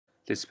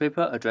This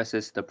paper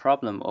addresses the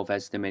problem of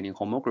estimating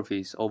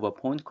homographies over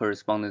point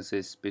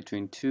correspondences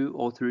between 2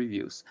 or 3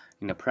 views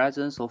in the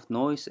presence of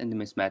noise and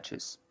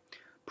mismatches.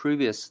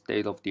 Previous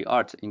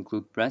state-of-the-art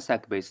include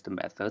RANSAC-based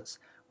methods,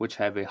 which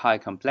have a high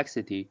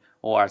complexity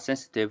or are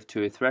sensitive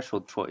to a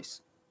threshold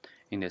choice.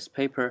 In this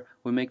paper,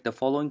 we make the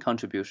following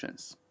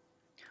contributions.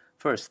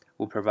 First,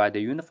 we provide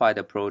a unified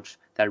approach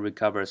that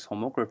recovers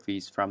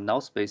homographies from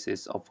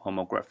nullspaces of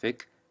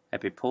homographic,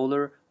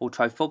 epipolar, or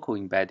trifocal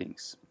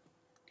embeddings.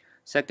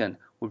 Second,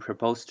 we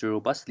propose to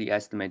robustly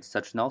estimate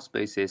such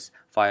nullspaces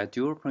via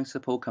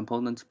dual-principal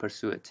component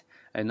pursuit,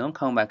 a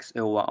non-convex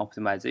L1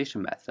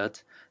 optimization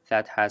method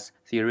that has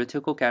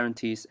theoretical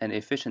guarantees and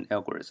efficient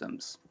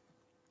algorithms.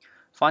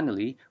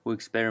 Finally, we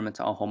experiment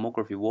on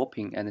homography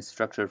warping and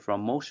structure from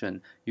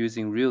motion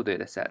using real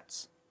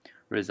datasets.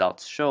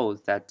 Results show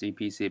that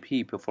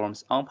DPCP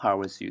performs on par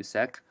with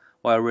USAC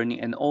while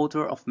running an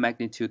order of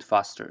magnitude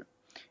faster.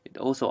 It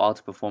also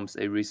outperforms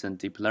a recent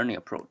deep learning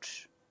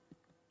approach.